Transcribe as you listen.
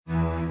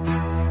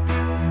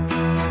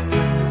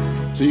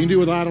So you can do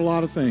without a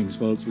lot of things,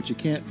 folks, but you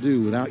can't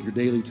do without your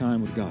daily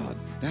time with God.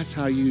 That's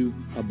how you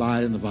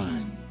abide in the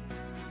vine.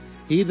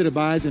 He that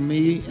abides in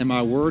me and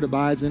my word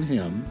abides in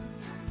him,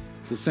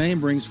 the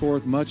same brings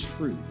forth much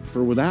fruit.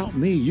 For without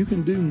me, you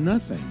can do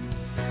nothing.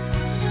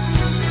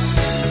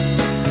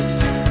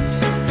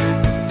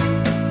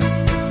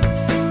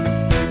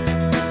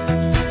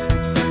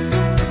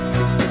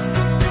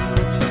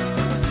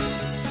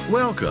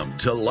 Welcome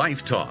to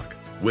Life Talk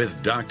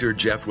with Dr.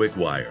 Jeff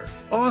Wickwire,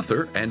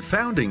 author and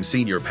founding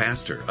senior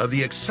pastor of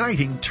the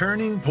exciting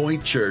Turning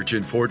Point Church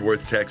in Fort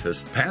Worth,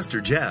 Texas. Pastor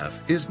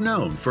Jeff is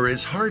known for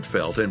his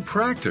heartfelt and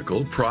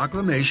practical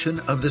proclamation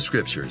of the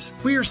Scriptures.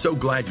 We are so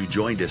glad you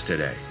joined us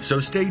today. So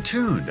stay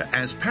tuned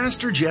as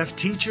Pastor Jeff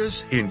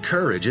teaches,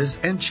 encourages,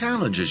 and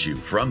challenges you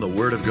from the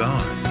Word of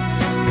God.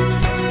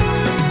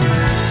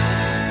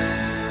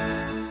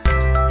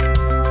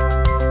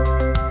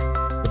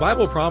 The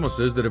Bible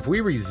promises that if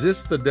we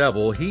resist the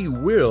devil, he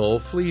will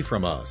flee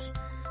from us.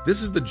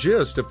 This is the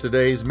gist of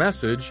today's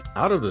message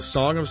out of the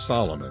Song of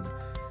Solomon.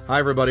 Hi,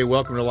 everybody.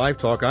 Welcome to Life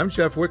Talk. I'm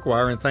Jeff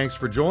Wickwire, and thanks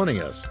for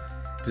joining us.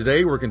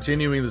 Today, we're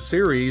continuing the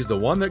series, The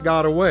One That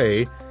Got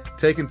Away,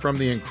 taken from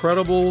the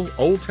incredible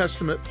Old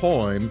Testament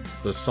poem,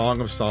 The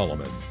Song of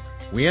Solomon.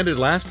 We ended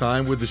last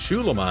time with the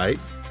Shulamite,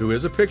 who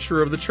is a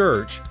picture of the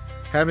church,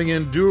 having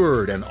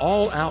endured an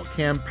all-out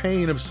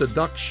campaign of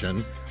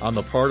seduction on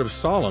the part of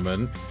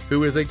Solomon,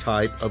 who is a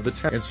type of the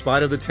tempter. In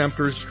spite of the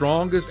tempter's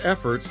strongest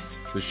efforts,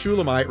 the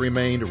Shulamite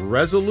remained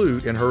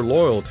resolute in her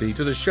loyalty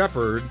to the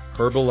shepherd,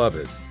 her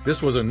beloved.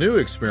 This was a new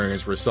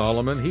experience for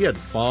Solomon. He had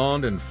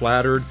fawned and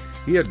flattered.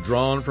 He had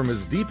drawn from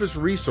his deepest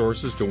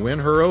resources to win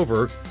her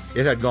over.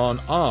 It had gone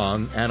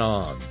on and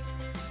on.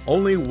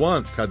 Only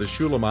once had the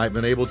Shulamite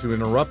been able to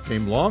interrupt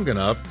him long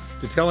enough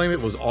to tell him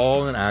it was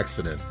all an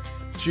accident.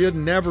 She had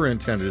never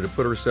intended to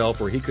put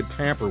herself where he could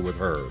tamper with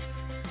her.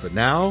 But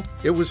now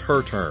it was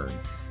her turn.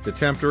 The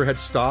tempter had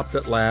stopped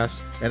at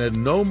last and had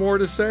no more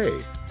to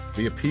say.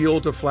 The appeal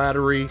to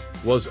flattery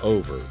was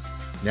over.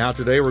 Now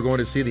today we're going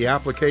to see the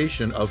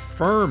application of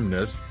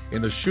firmness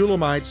in the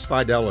Shulamite's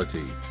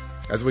fidelity.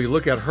 As we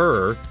look at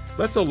her,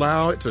 let's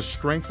allow it to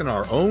strengthen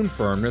our own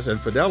firmness and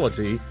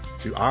fidelity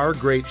to our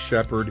great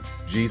shepherd,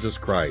 Jesus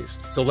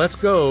Christ. So let's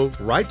go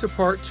right to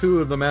part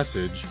 2 of the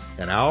message,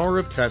 An Hour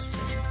of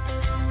Testing.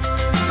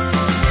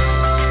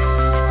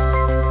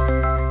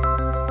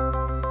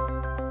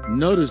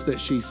 Notice that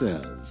she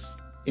says,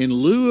 in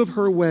lieu of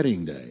her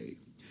wedding day,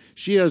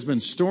 she has been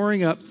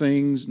storing up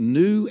things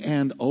new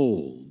and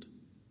old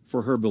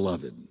for her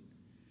beloved.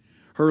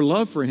 Her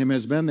love for him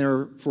has been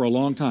there for a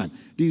long time.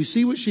 Do you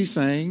see what she's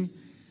saying?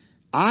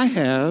 I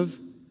have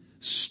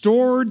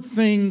stored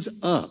things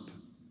up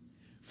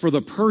for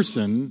the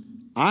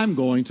person I'm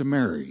going to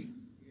marry.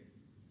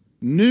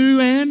 New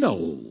and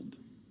old.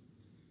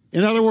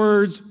 In other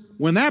words,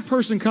 when that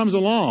person comes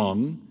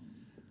along,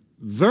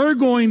 they're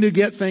going to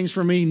get things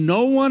from me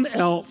no one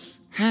else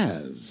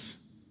has.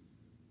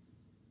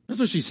 That's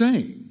what she's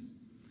saying.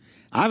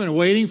 I've been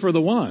waiting for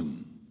the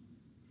one.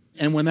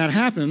 And when that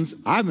happens,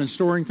 I've been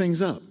storing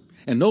things up.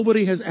 And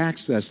nobody has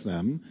accessed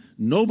them.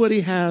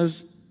 Nobody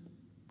has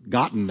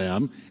gotten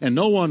them. And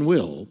no one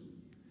will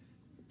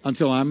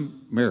until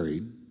I'm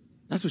married.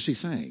 That's what she's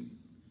saying.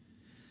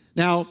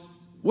 Now,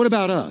 what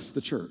about us, the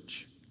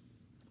church?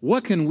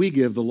 What can we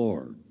give the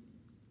Lord?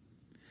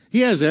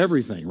 He has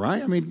everything,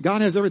 right? I mean,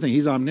 God has everything.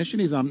 He's omniscient.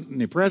 He's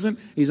omnipresent.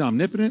 He's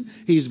omnipotent.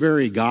 He's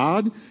very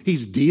God.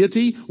 He's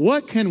deity.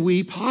 What can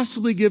we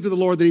possibly give to the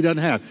Lord that he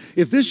doesn't have?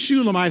 If this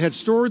Shulamite had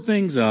stored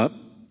things up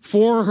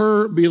for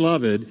her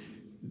beloved,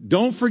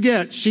 don't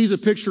forget she's a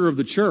picture of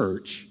the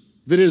church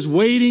that is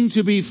waiting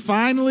to be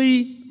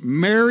finally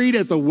married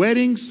at the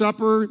wedding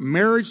supper,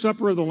 marriage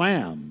supper of the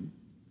Lamb.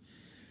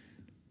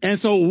 And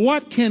so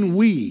what can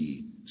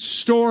we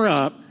store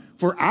up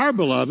for our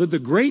beloved, the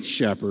great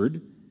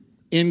shepherd,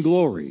 in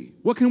glory?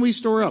 What can we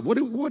store up? What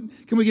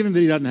can we give him that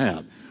he doesn't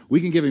have?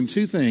 We can give him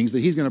 2 things that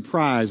he's going to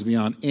prize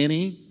beyond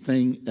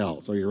anything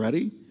else. Are you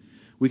ready?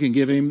 We can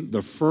give him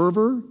the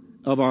fervor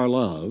of our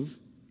love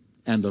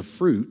and the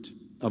fruit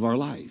of our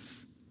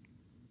life.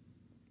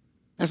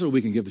 That's what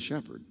we can give the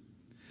shepherd.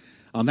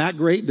 On that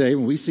great day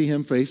when we see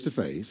him face to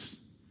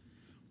face,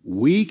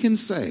 we can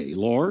say,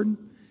 Lord,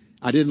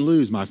 I didn't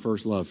lose my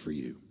first love for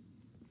you.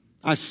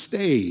 I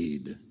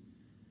stayed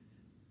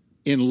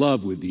in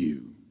love with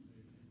you.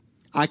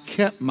 I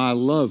kept my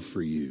love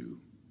for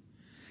you.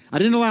 I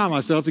didn't allow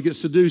myself to get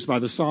seduced by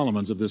the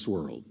Solomons of this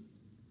world.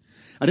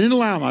 I didn't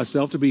allow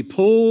myself to be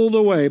pulled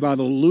away by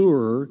the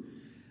lure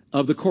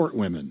of the court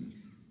women.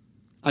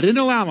 I didn't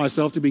allow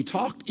myself to be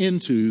talked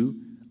into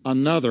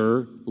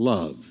another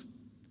love.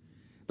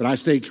 But I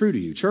stayed true to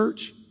you.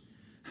 Church,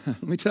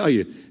 let me tell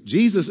you,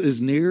 Jesus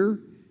is near.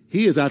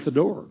 He is at the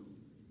door.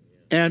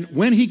 And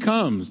when he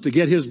comes to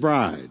get his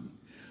bride,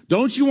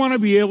 don't you want to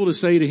be able to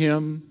say to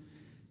him,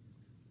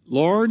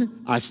 Lord,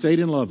 I stayed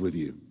in love with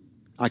you.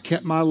 I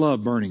kept my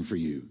love burning for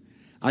you.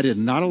 I did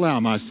not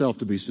allow myself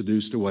to be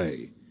seduced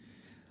away.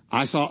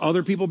 I saw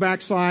other people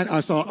backslide. I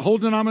saw whole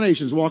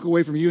denominations walk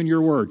away from you and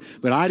your word,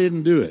 but I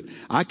didn't do it.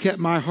 I kept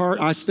my heart.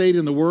 I stayed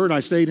in the word.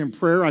 I stayed in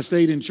prayer. I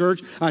stayed in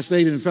church. I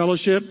stayed in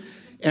fellowship.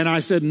 And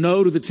I said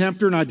no to the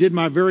tempter, and I did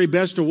my very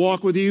best to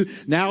walk with you.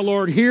 Now,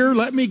 Lord, here,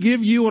 let me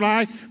give you what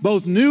I,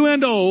 both new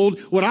and old,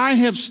 what I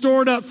have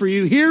stored up for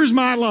you. Here's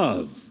my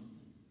love.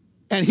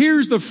 And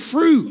here's the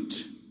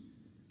fruit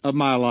of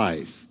my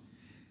life.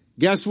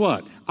 Guess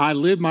what? I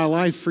lived my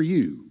life for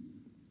you.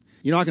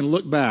 You know, I can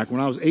look back.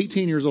 When I was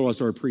 18 years old, I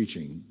started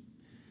preaching.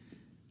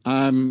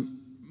 I'm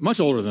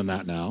much older than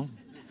that now.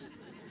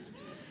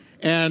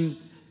 And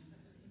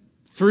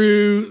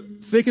through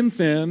thick and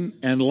thin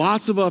and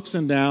lots of ups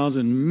and downs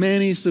and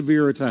many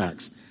severe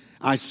attacks,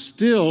 I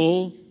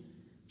still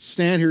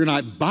stand here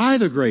tonight by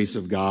the grace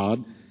of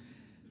God,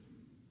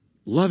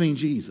 loving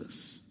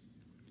Jesus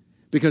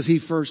because he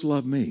first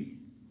loved me.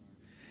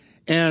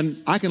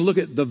 And I can look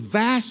at the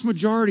vast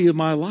majority of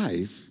my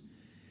life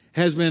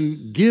has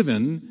been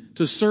given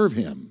to serve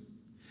him.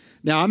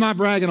 Now, I'm not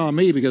bragging on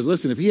me because,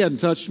 listen, if he hadn't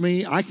touched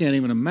me, I can't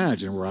even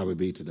imagine where I would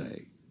be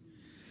today.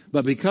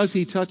 But because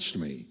he touched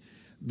me,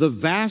 the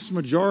vast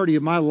majority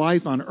of my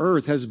life on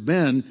earth has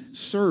been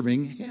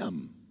serving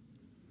him.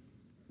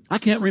 I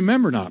can't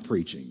remember not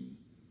preaching.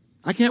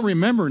 I can't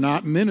remember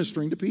not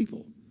ministering to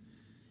people.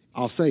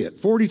 I'll say it,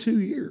 42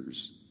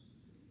 years.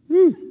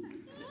 Woo.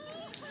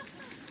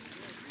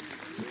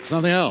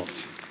 Something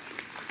else.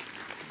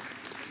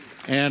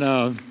 And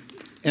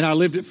I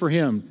lived it for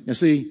him. And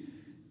see,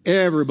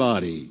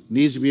 everybody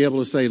needs to be able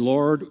to say,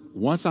 Lord,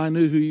 once I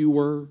knew who you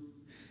were,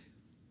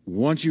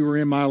 once you were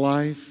in my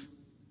life,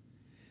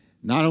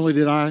 not only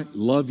did I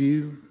love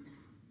you,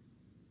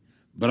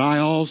 but I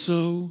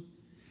also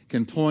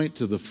can point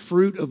to the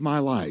fruit of my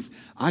life.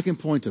 I can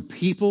point to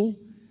people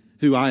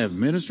who I have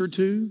ministered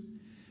to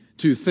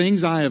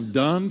things I have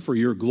done for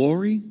your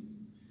glory.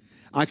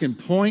 I can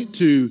point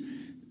to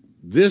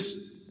this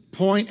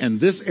point and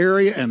this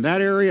area and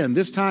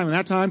this time and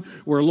that time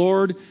where,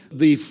 Lord,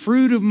 the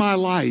fruit of my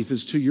life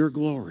is to your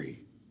glory.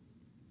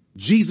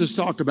 Jesus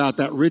talked about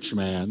that rich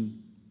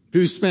man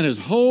who spent his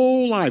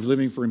whole life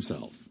living for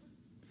himself.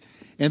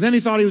 And then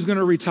he thought he was going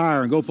to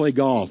retire and go play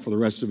golf for the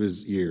rest of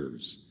his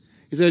years.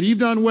 He said, you've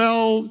done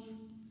well,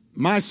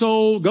 my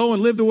soul, go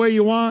and live the way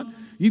you want.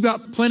 You've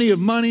got plenty of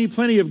money,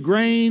 plenty of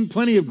grain,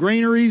 plenty of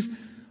granaries,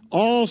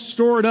 all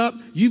stored up.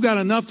 You've got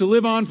enough to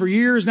live on for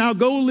years. Now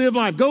go live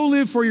life. Go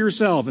live for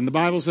yourself. And the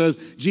Bible says,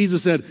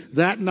 Jesus said,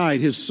 that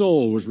night his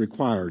soul was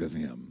required of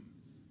him.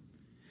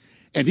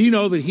 And do you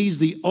know that he's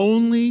the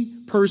only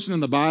person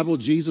in the Bible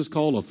Jesus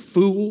called a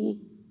fool?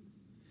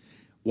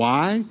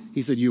 Why?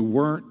 He said, you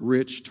weren't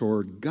rich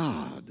toward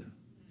God.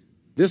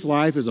 This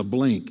life is a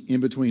blink in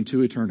between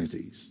two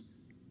eternities.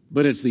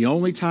 But it's the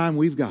only time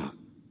we've got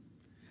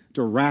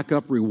to rack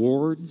up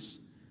rewards,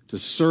 to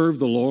serve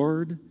the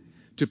Lord,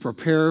 to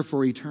prepare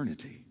for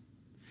eternity.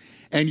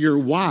 And you're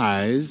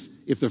wise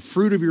if the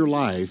fruit of your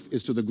life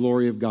is to the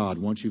glory of God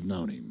once you've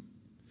known him.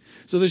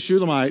 So this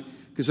Shulamite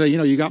could say, you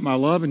know, you got my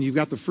love and you've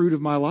got the fruit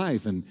of my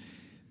life. And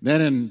then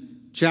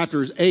in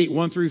chapters 8,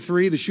 1 through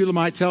 3, the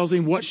Shulamite tells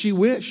him what she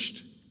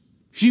wished.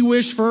 She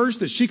wished first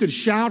that she could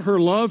shout her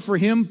love for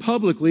him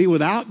publicly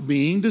without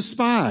being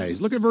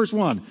despised. Look at verse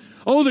 1.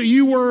 Oh, that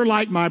you were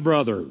like my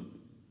brother,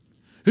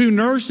 who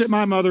nursed at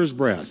my mother's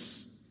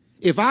breasts.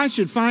 If I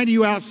should find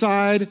you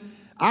outside,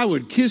 I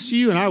would kiss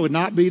you and I would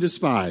not be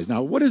despised.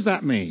 Now, what does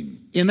that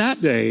mean? In that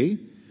day,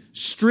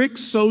 strict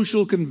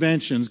social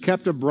conventions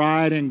kept a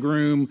bride and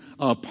groom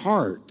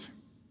apart.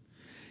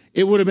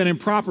 It would have been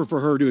improper for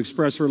her to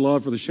express her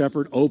love for the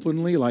shepherd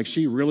openly like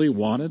she really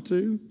wanted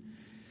to.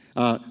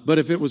 But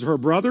if it was her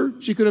brother,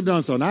 she could have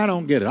done so. Now, I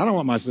don't get it. I don't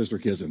want my sister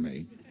kissing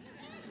me.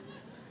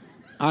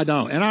 I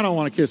don't. And I don't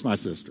want to kiss my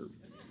sister.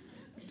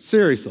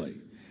 Seriously.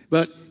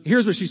 But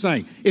here's what she's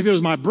saying. If it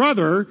was my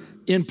brother,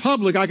 in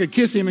public, I could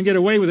kiss him and get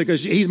away with it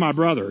because he's my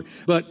brother.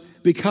 But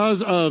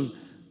because of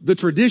the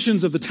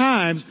traditions of the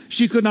times,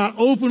 she could not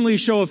openly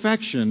show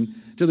affection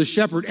to the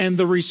shepherd. And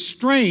the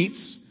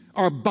restraints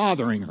are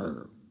bothering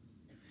her,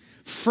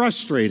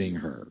 frustrating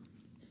her.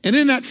 And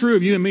isn't that true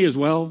of you and me as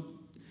well?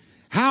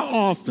 How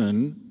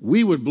often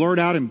we would blurt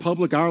out in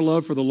public our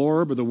love for the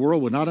Lord, but the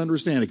world would not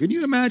understand it. Can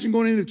you imagine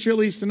going into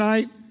Chili's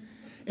tonight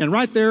and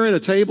right there at a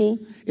table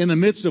in the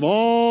midst of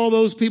all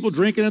those people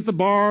drinking at the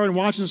bar and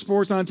watching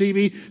sports on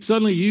TV,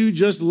 suddenly you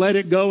just let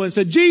it go and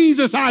said,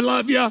 Jesus, I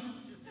love you.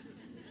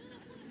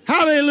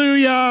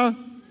 Hallelujah.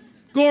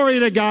 Glory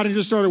to God, and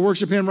just started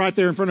worshiping him right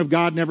there in front of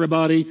God and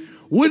everybody.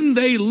 Wouldn't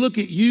they look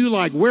at you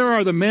like, where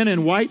are the men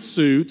in white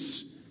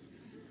suits?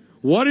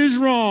 What is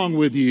wrong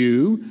with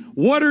you?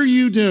 What are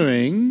you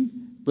doing?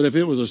 But if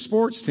it was a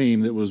sports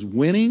team that was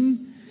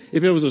winning,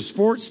 if it was a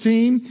sports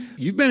team,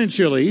 you've been in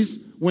Chili's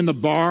when the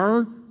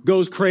bar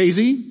goes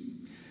crazy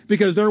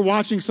because they're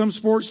watching some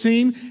sports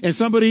team and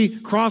somebody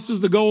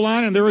crosses the goal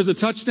line and there is a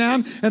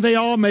touchdown and they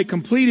all make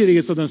complete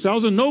idiots of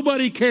themselves and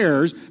nobody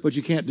cares, but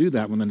you can't do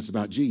that when it's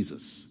about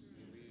Jesus.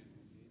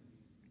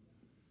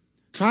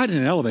 Try it in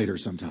an elevator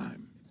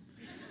sometime.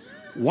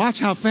 Watch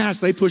how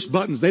fast they push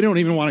buttons they don't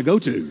even want to go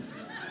to.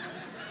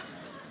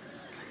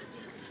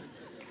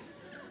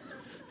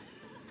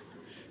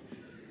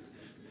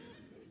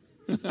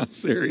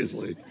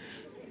 Seriously.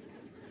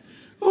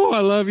 Oh,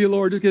 I love you,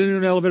 Lord. Just get into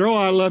an elevator. Oh,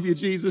 I love you,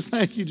 Jesus.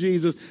 Thank you,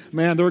 Jesus.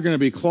 Man, they're going to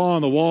be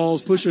clawing the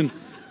walls, pushing.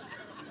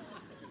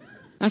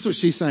 That's what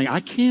she's saying.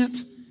 I can't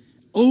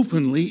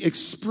openly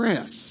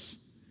express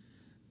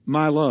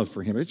my love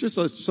for him. It's just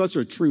such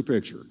a true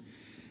picture.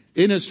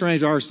 Isn't it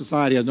strange our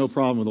society has no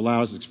problem with the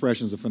loudest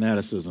expressions of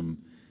fanaticism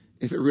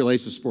if it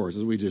relates to sports,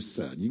 as we just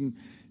said. You can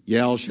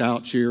yell,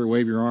 shout, cheer,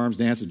 wave your arms,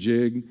 dance a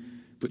jig,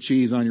 put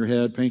cheese on your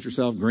head, paint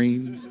yourself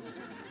green.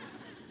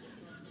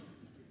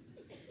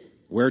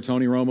 Wear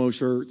Tony Romo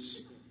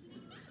shirts.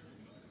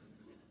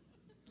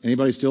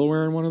 Anybody still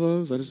wearing one of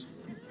those?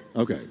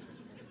 Okay.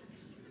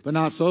 But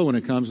not so when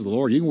it comes to the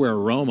Lord. You can wear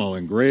Romo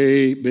in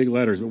great big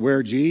letters, but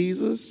wear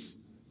Jesus.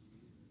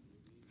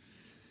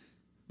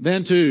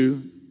 Then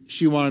too,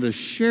 she wanted to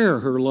share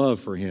her love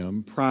for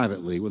him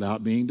privately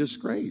without being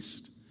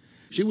disgraced.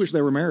 She wished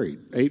they were married.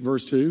 8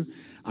 verse 2.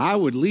 I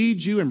would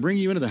lead you and bring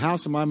you into the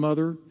house of my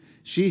mother,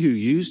 she who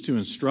used to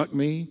instruct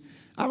me.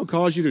 I would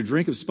cause you to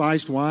drink of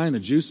spiced wine, the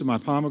juice of my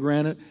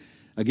pomegranate.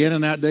 Again,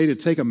 in that day, to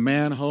take a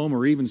man home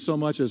or even so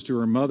much as to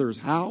her mother's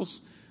house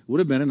would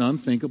have been an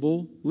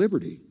unthinkable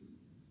liberty.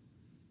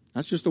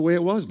 That's just the way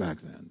it was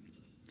back then.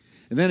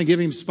 And then to give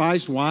him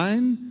spiced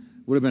wine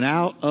would have been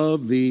out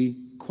of the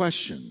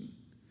question.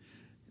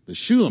 The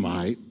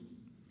Shulamite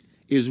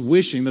is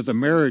wishing that the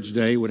marriage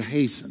day would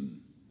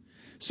hasten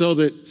so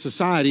that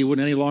society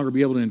wouldn't any longer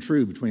be able to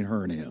intrude between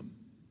her and him.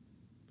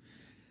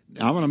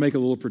 Now, I'm going to make a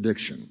little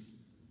prediction.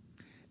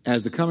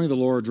 As the coming of the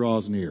Lord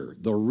draws near,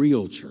 the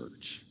real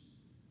church,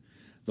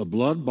 the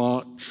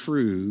blood-bought,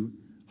 true,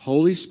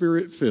 Holy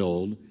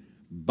Spirit-filled,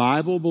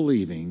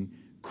 Bible-believing,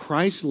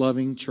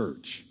 Christ-loving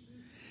church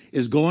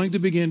is going to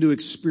begin to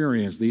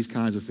experience these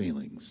kinds of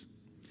feelings.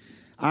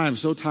 I am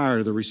so tired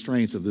of the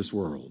restraints of this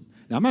world.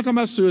 Now, I'm not talking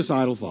about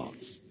suicidal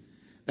thoughts.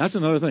 That's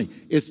another thing.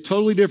 It's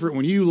totally different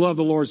when you love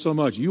the Lord so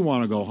much you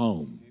want to go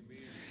home.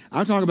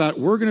 I'm talking about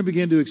we're going to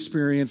begin to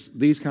experience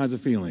these kinds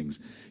of feelings.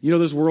 You know,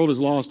 this world has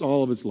lost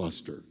all of its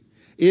luster.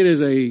 It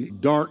is a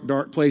dark,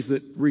 dark place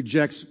that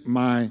rejects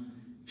my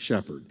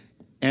shepherd.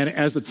 And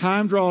as the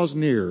time draws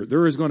near,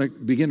 there is going to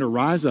begin to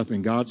rise up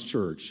in God's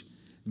church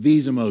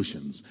these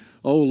emotions.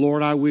 Oh,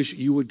 Lord, I wish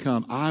you would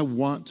come. I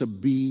want to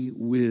be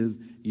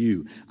with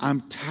you.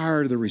 I'm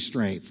tired of the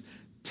restraints,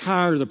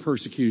 tired of the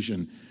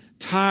persecution,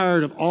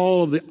 tired of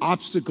all of the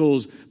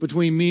obstacles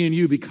between me and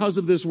you because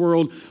of this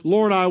world.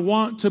 Lord, I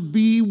want to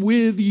be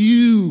with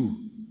you.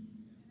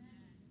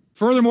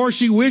 Furthermore,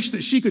 she wished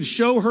that she could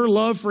show her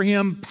love for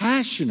him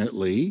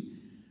passionately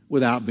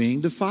without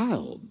being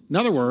defiled. In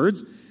other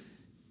words,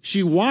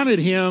 she wanted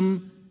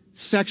him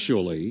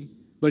sexually,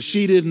 but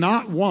she did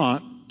not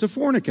want to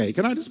fornicate.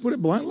 Can I just put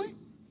it bluntly?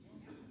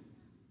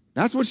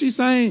 That's what she's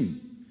saying.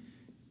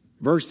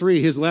 Verse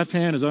 3, his left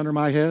hand is under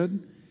my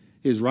head,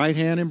 his right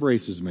hand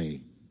embraces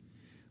me.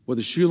 What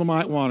the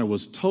Shulamite wanted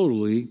was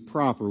totally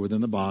proper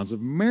within the bonds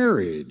of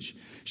marriage.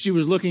 She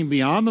was looking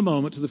beyond the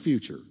moment to the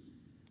future,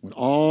 when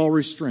all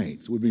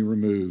restraints would be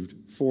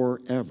removed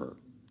forever.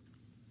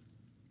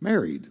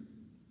 Married.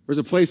 There's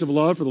a place of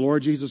love for the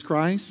Lord Jesus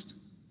Christ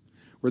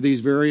where these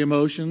very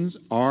emotions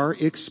are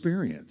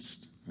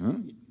experienced.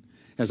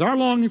 Has our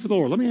longing for the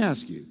Lord, let me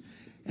ask you,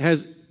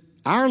 has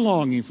our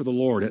longing for the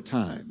Lord at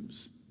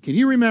times, can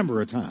you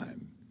remember a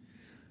time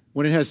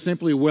when it has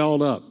simply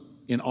welled up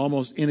in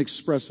almost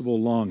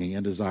inexpressible longing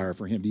and desire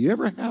for him? Do you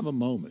ever have a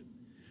moment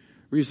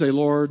where you say,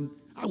 Lord,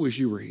 I wish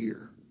you were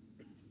here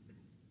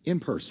in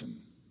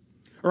person?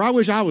 Or I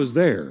wish I was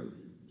there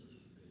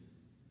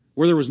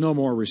where there was no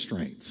more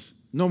restraints,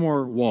 no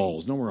more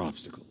walls, no more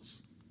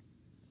obstacles.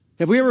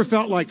 Have we ever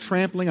felt like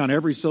trampling on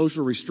every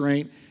social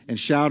restraint and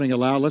shouting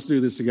aloud? Let's do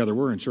this together.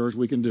 We're in church.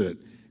 We can do it.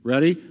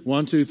 Ready?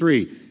 1, 2,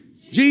 3.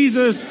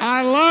 Jesus,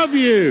 I love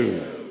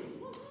you.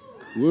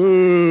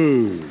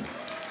 Woo.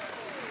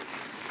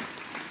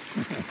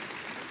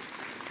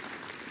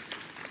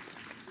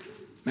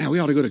 Man, we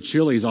ought to go to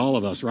Chili's, all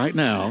of us, right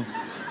now.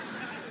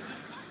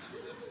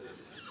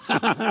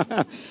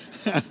 And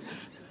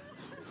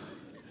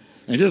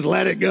just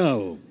let it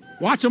go.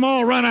 Watch them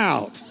all run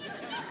out.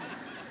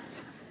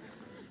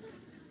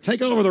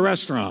 Take over the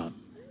restaurant.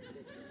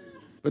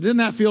 But didn't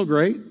that feel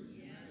great?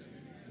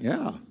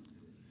 Yeah.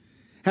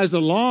 Has the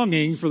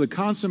longing for the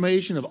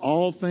consummation of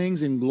all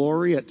things in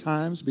glory at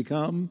times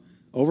become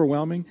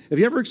overwhelming? Have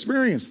you ever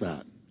experienced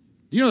that?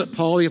 Do you know that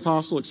Paul the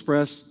Apostle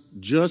expressed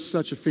just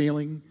such a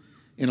feeling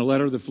in a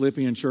letter to the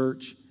Philippian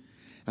church?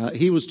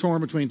 He was torn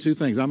between two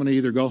things. I'm going to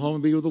either go home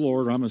and be with the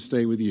Lord or I'm going to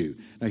stay with you.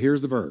 Now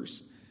here's the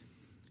verse.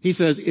 He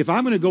says, if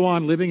I'm going to go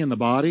on living in the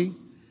body,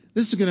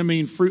 this is going to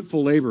mean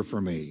fruitful labor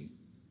for me.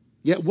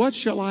 Yet what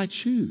shall I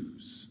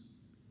choose?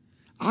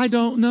 I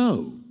don't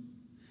know.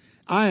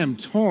 I am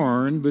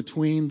torn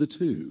between the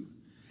two.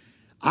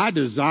 I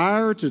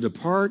desire to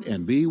depart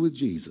and be with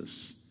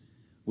Jesus,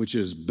 which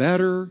is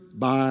better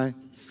by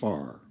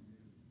far.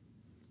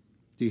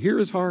 Do you hear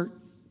his heart?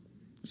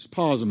 Just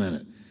pause a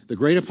minute. The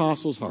great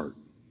apostle's heart.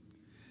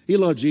 He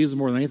loved Jesus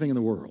more than anything in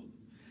the world.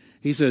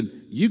 He said,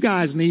 you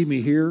guys need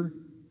me here.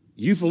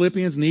 You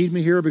Philippians need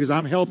me here because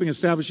I'm helping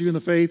establish you in the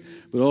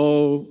faith. But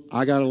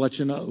I got to let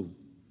you know,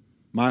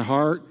 my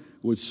heart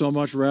would so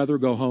much rather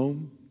go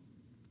home.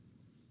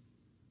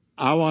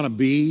 I want to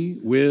be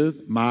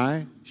with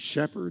my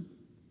shepherd.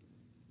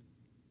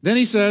 Then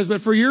he says,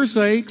 but for your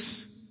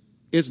sakes,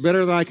 it's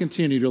better that I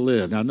continue to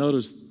live. Now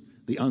notice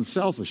the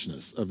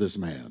unselfishness of this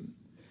man.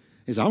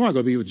 He says, I want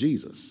to go be with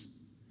Jesus.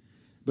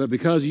 But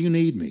because you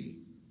need me,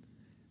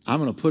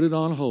 I'm going to put it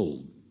on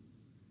hold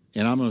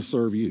and I'm going to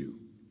serve you.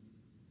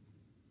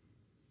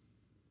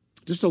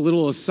 Just a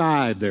little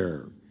aside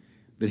there,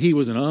 that he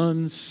was an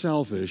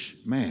unselfish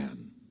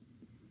man.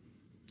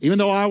 Even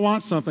though I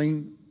want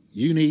something,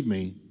 you need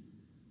me,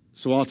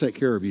 so I'll take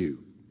care of you.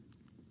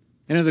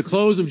 And at the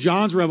close of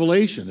John's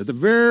revelation, at the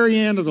very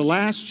end of the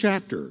last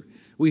chapter,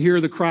 we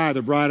hear the cry of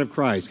the bride of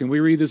Christ. Can we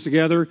read this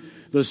together?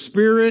 The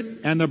Spirit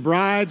and the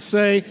bride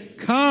say,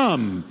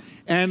 come.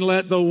 And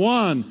let the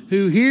one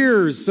who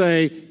hears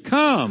say,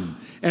 come.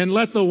 And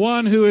let the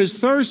one who is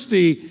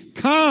thirsty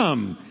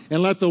come.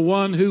 And let the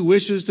one who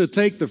wishes to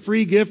take the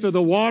free gift of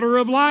the water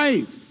of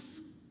life.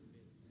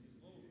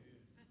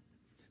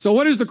 So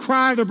what is the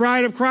cry of the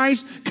bride of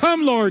Christ?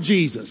 Come, Lord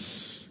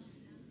Jesus.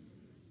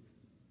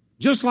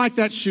 Just like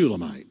that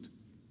Shulamite.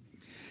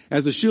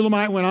 As the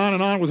Shulamite went on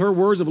and on with her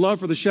words of love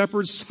for the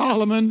shepherd,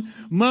 Solomon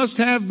must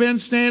have been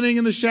standing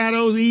in the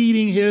shadows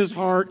eating his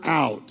heart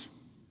out.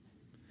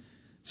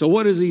 So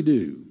what does he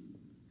do?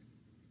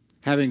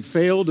 Having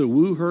failed to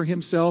woo her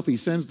himself, he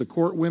sends the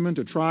court women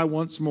to try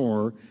once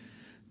more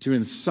to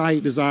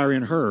incite desire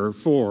in her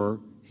for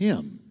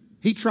him.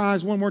 He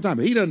tries one more time,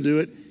 but he doesn't do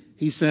it.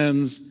 He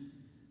sends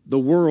the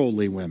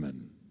worldly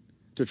women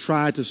to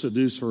try to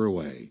seduce her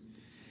away.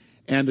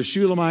 And the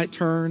Shulamite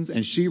turns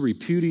and she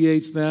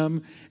repudiates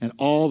them and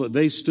all that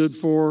they stood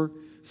for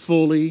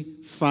fully,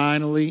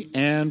 finally,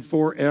 and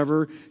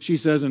forever. She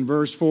says in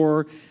verse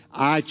 4,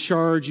 I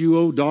charge you,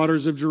 O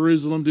daughters of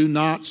Jerusalem, do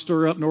not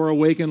stir up nor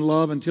awaken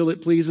love until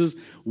it pleases.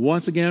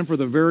 Once again, for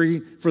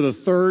the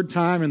third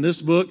time in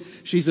this book,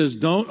 she says,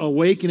 don't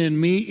awaken in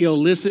me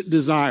illicit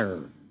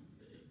desire.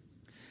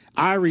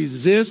 I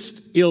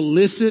resist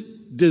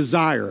illicit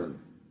desire.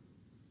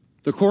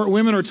 The court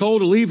women are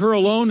told to leave her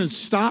alone and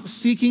stop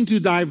seeking to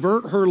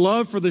divert her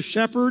love for the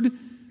shepherd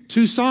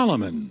to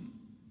Solomon.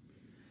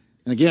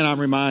 And again, I'm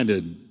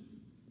reminded,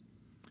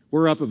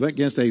 we're up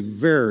against a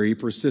very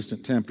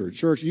persistent tempter.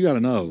 Church, you got to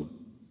know,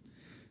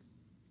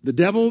 the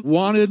devil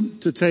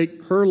wanted to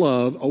take her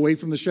love away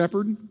from the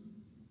shepherd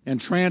and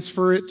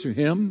transfer it to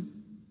him.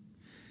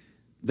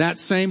 That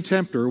same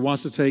tempter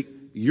wants to take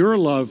your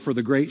love for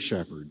the great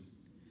shepherd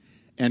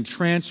and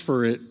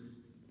transfer it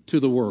to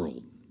the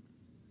world.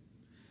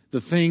 The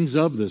things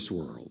of this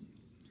world,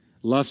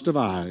 lust of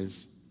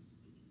eyes,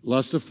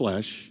 lust of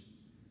flesh,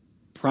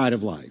 pride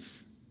of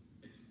life.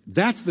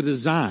 That's the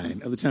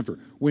design of the tempter.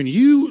 When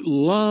you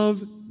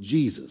love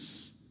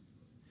Jesus,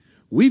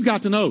 we've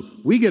got to know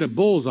we get a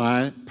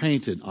bullseye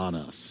painted on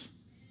us.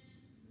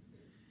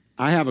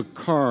 I have a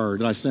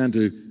card that I send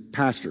to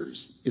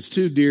pastors. It's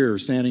two deer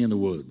standing in the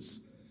woods.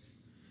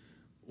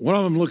 One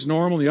of them looks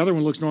normal, the other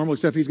one looks normal,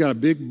 except he's got a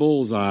big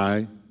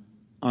bullseye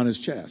on his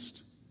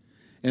chest.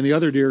 And the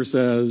other deer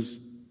says,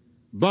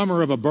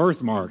 bummer of a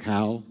birthmark,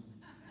 Hal.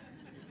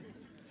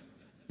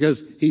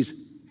 Because he's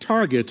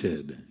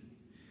targeted.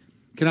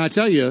 Can I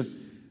tell you,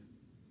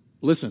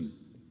 listen,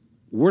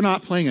 we're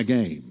not playing a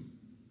game.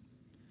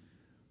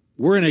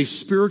 We're in a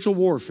spiritual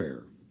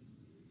warfare.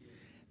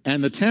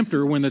 And the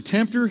tempter, when the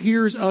tempter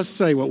hears us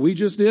say what we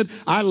just did,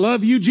 I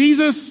love you,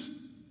 Jesus,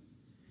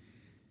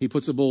 he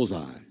puts a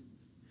bullseye.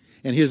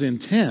 And his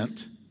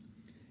intent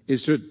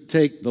is to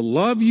take the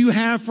love you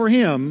have for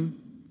him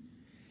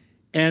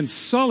and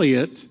sully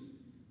it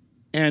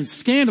and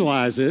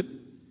scandalize it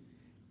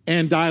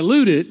and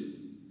dilute it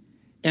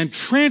and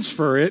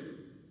transfer it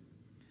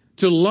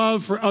to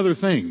love for other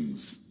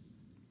things.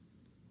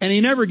 And he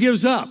never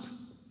gives up.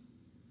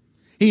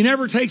 He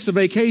never takes a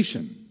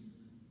vacation.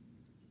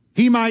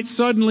 He might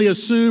suddenly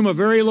assume a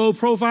very low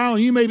profile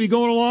and you may be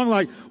going along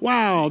like,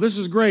 wow, this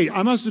is great.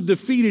 I must have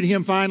defeated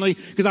him finally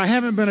because I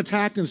haven't been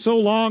attacked in so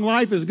long.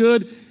 Life is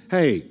good.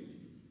 Hey,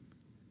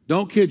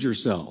 don't kid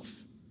yourself.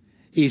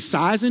 He's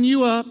sizing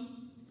you up,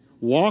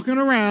 walking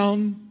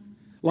around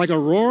like a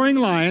roaring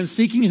lion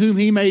seeking whom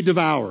he may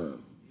devour.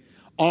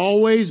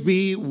 Always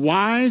be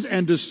wise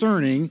and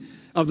discerning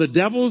of the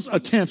devil's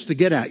attempts to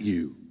get at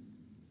you.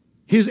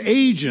 His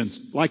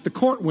agents, like the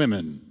court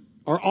women,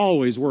 are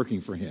always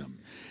working for him.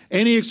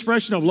 Any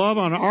expression of love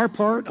on our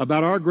part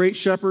about our great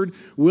shepherd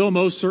will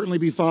most certainly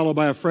be followed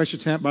by a fresh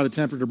attempt by the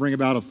tempter to bring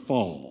about a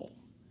fall.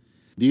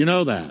 Do you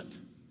know that?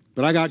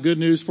 But I got good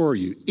news for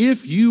you.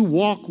 If you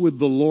walk with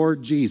the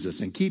Lord Jesus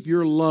and keep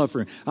your love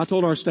for him. I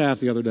told our staff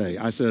the other day,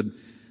 I said,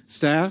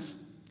 staff,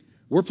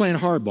 we're playing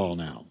hardball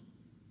now.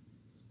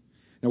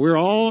 Now we're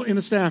all in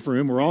the staff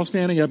room. We're all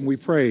standing up and we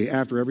pray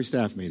after every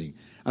staff meeting.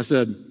 I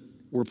said,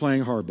 we're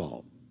playing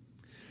hardball.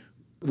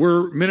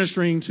 We're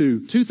ministering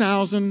to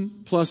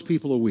 2,000 plus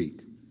people a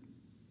week.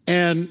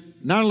 And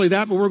not only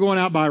that, but we're going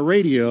out by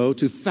radio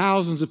to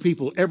thousands of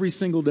people every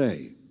single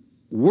day.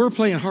 we're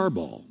playing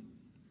hardball.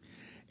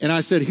 And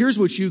I said, here's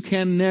what you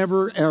can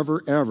never,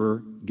 ever,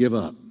 ever give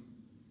up.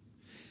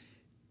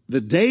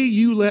 The day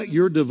you let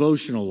your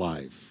devotional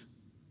life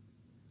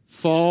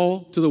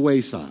fall to the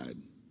wayside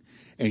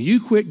and you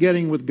quit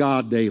getting with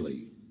God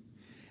daily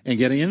and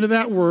getting into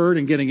that word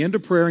and getting into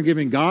prayer and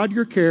giving God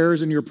your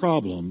cares and your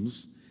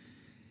problems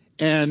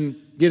and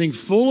getting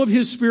full of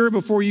His Spirit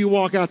before you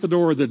walk out the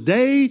door, the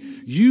day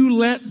you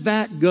let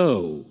that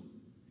go,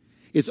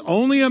 it's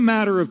only a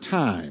matter of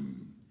time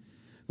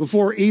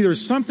before either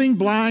something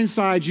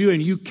blindsides you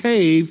and you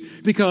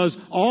cave because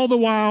all the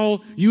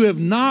while you have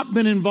not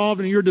been involved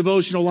in your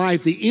devotional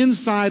life, the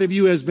inside of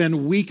you has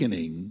been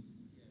weakening,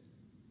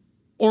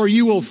 or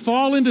you will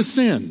fall into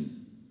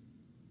sin.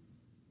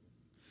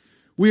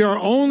 We are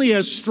only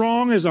as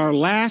strong as our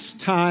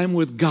last time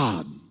with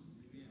God.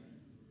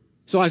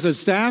 So I said,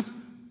 staff,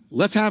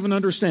 let's have an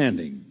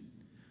understanding.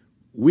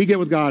 We get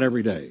with God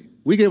every day.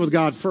 We get with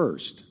God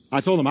first. I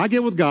told them, I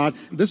get with God.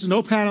 This is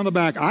no pat on the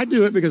back. I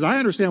do it because I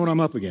understand what I'm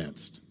up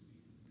against.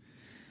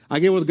 I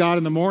get with God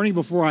in the morning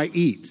before I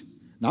eat.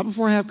 Not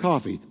before I have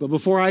coffee, but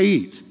before I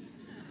eat.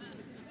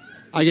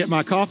 I get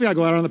my coffee, I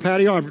go out on the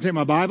patio, I take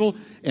my Bible,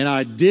 and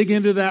I dig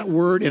into that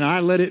word, and I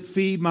let it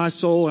feed my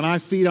soul, and I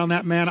feed on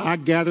that manna. I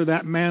gather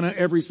that manna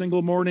every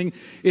single morning.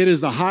 It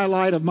is the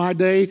highlight of my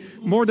day.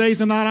 More days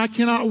than not, I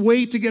cannot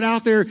wait to get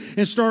out there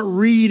and start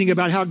reading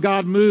about how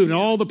God moved and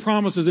all the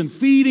promises and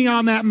feeding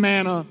on that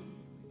manna.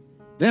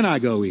 Then I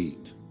go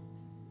eat.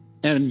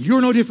 And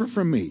you're no different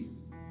from me,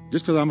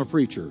 just because I'm a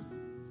preacher.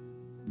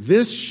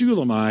 This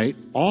Shulamite,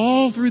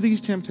 all through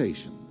these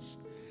temptations,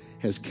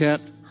 has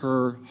kept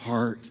her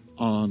heart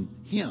on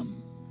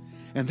Him.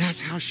 And that's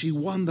how she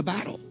won the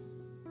battle.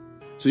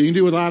 So you can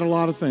do without a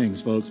lot of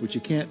things, folks, but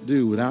you can't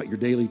do without your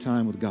daily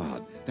time with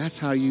God. That's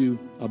how you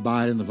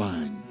abide in the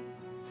vine.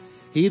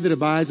 He that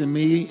abides in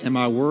me and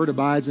my word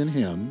abides in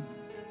him,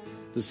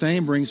 the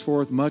same brings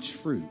forth much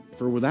fruit.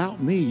 For without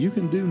me, you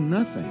can do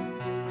nothing.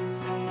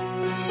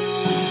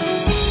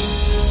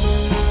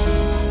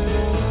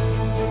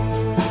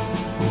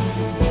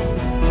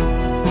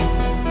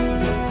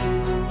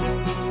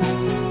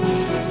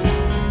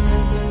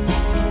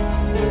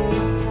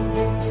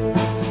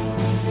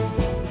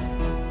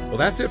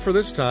 That's it for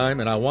this time,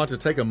 and I want to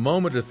take a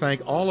moment to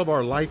thank all of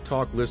our Life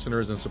Talk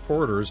listeners and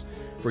supporters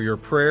for your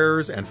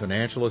prayers and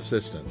financial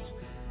assistance.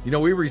 You know,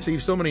 we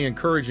receive so many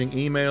encouraging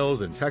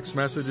emails and text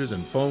messages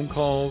and phone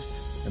calls,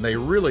 and they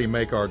really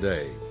make our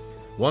day.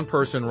 One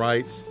person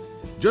writes,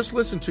 "Just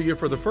listen to you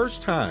for the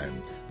first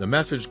time. The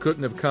message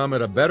couldn't have come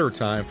at a better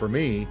time for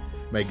me.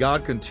 May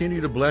God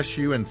continue to bless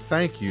you and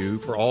thank you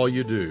for all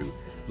you do.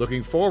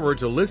 Looking forward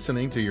to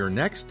listening to your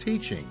next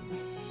teaching."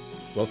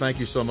 Well, thank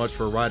you so much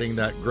for writing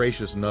that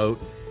gracious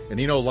note. And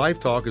you know, Life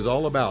Talk is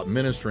all about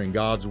ministering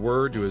God's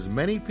Word to as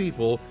many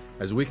people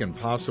as we can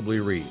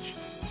possibly reach.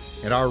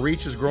 And our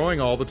reach is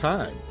growing all the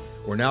time.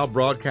 We're now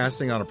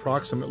broadcasting on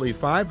approximately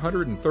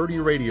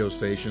 530 radio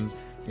stations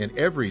in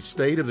every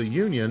state of the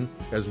Union,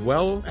 as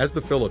well as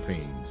the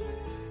Philippines.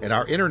 And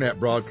our internet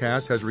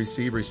broadcast has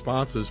received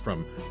responses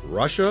from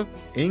Russia,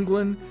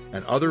 England,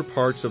 and other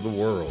parts of the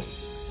world.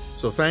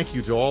 So thank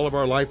you to all of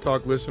our Life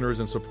Talk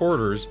listeners and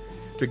supporters.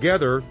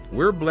 Together,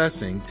 we're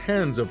blessing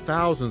tens of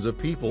thousands of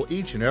people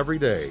each and every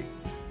day.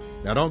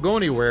 Now, don't go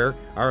anywhere.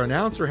 Our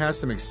announcer has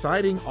some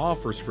exciting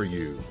offers for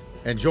you.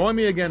 And join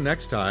me again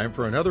next time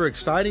for another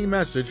exciting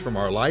message from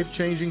our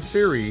life-changing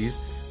series,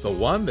 The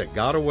One That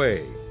Got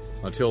Away.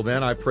 Until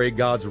then, I pray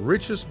God's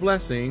richest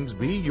blessings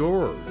be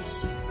yours.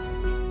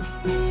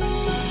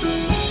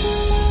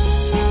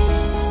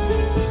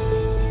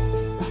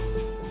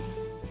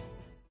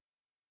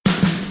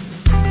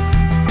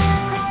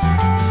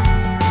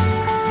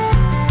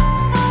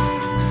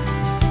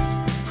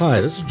 Hi,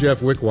 this is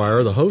Jeff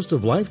Wickwire, the host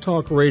of Life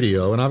Talk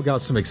Radio, and I've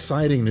got some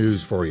exciting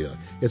news for you.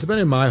 It's been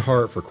in my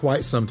heart for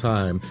quite some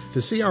time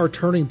to see our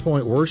Turning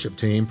Point worship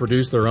team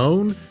produce their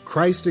own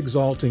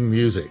Christ-exalting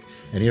music.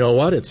 And you know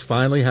what? It's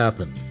finally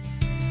happened.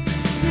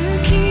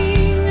 The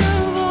King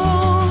of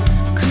all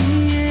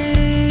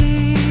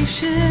creation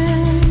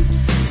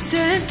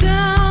stepped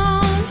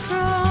down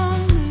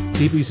from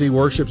TPC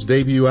Worship's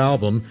debut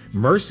album,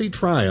 Mercy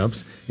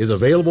Triumphs, is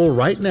available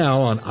right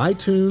now on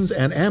iTunes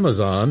and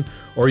Amazon,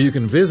 or you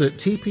can visit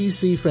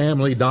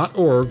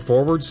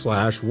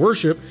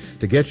tpcfamily.org/worship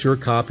to get your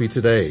copy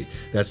today.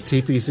 That's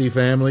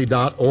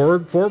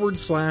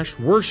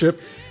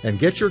tpcfamily.org/worship, and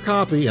get your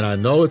copy, and I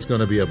know it's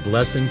going to be a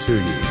blessing to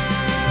you.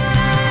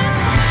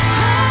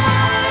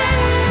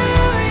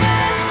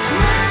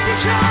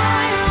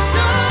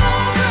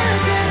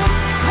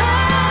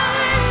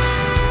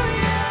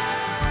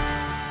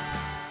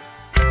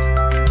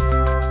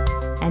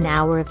 An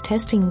Hour of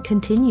Testing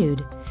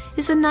Continued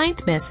is the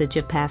 9th message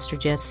of Pastor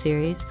Jeff's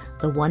series,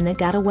 The One That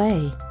Got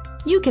Away.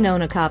 You can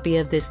own a copy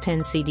of this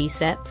 10-CD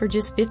set for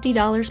just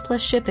 $50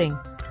 plus shipping.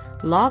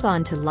 Log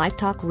on to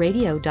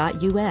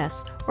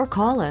lifetalkradio.us or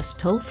call us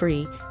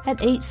toll-free at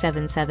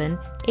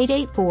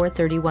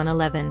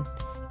 877-884-3111.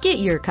 Get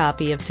your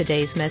copy of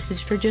today's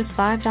message for just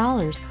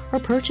 $5 or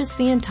purchase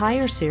the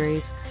entire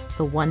series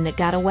The One That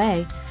Got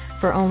Away,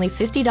 for only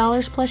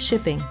 $50 plus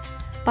shipping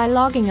by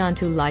logging on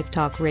to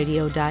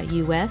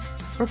lifetalkradio.us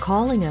or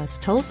calling us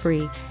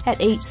toll-free at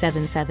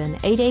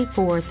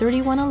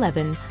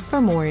 877-884-3111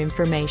 for more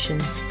information.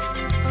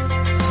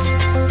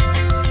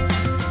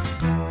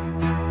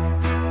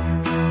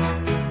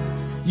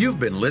 You've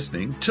been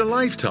listening to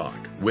Life Talk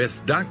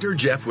with Dr.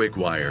 Jeff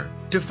Wickwire.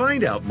 To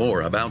find out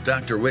more about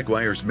Dr.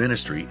 Wickwire's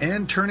ministry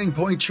and Turning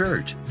Point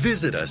Church,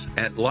 visit us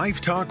at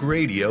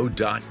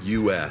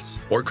lifetalkradio.us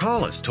or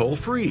call us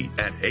toll-free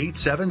at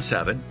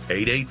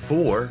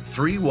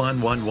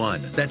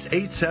 877-884-3111. That's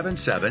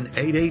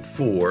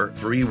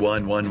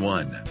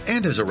 877-884-3111.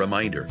 And as a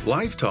reminder,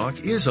 Life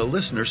Talk is a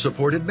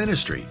listener-supported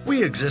ministry.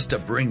 We exist to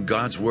bring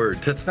God's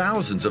Word to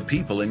thousands of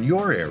people in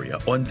your area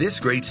on this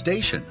great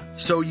station.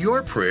 So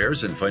your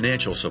prayers and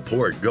financial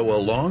support go a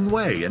long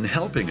way in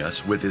helping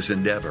us with this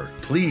endeavor.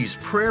 Please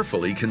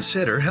prayerfully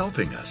consider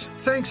helping us.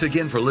 Thanks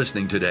again for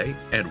listening today,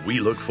 and we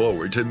look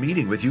forward to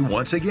meeting with you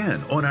once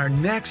again on our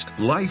next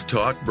Life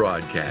Talk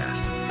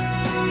broadcast.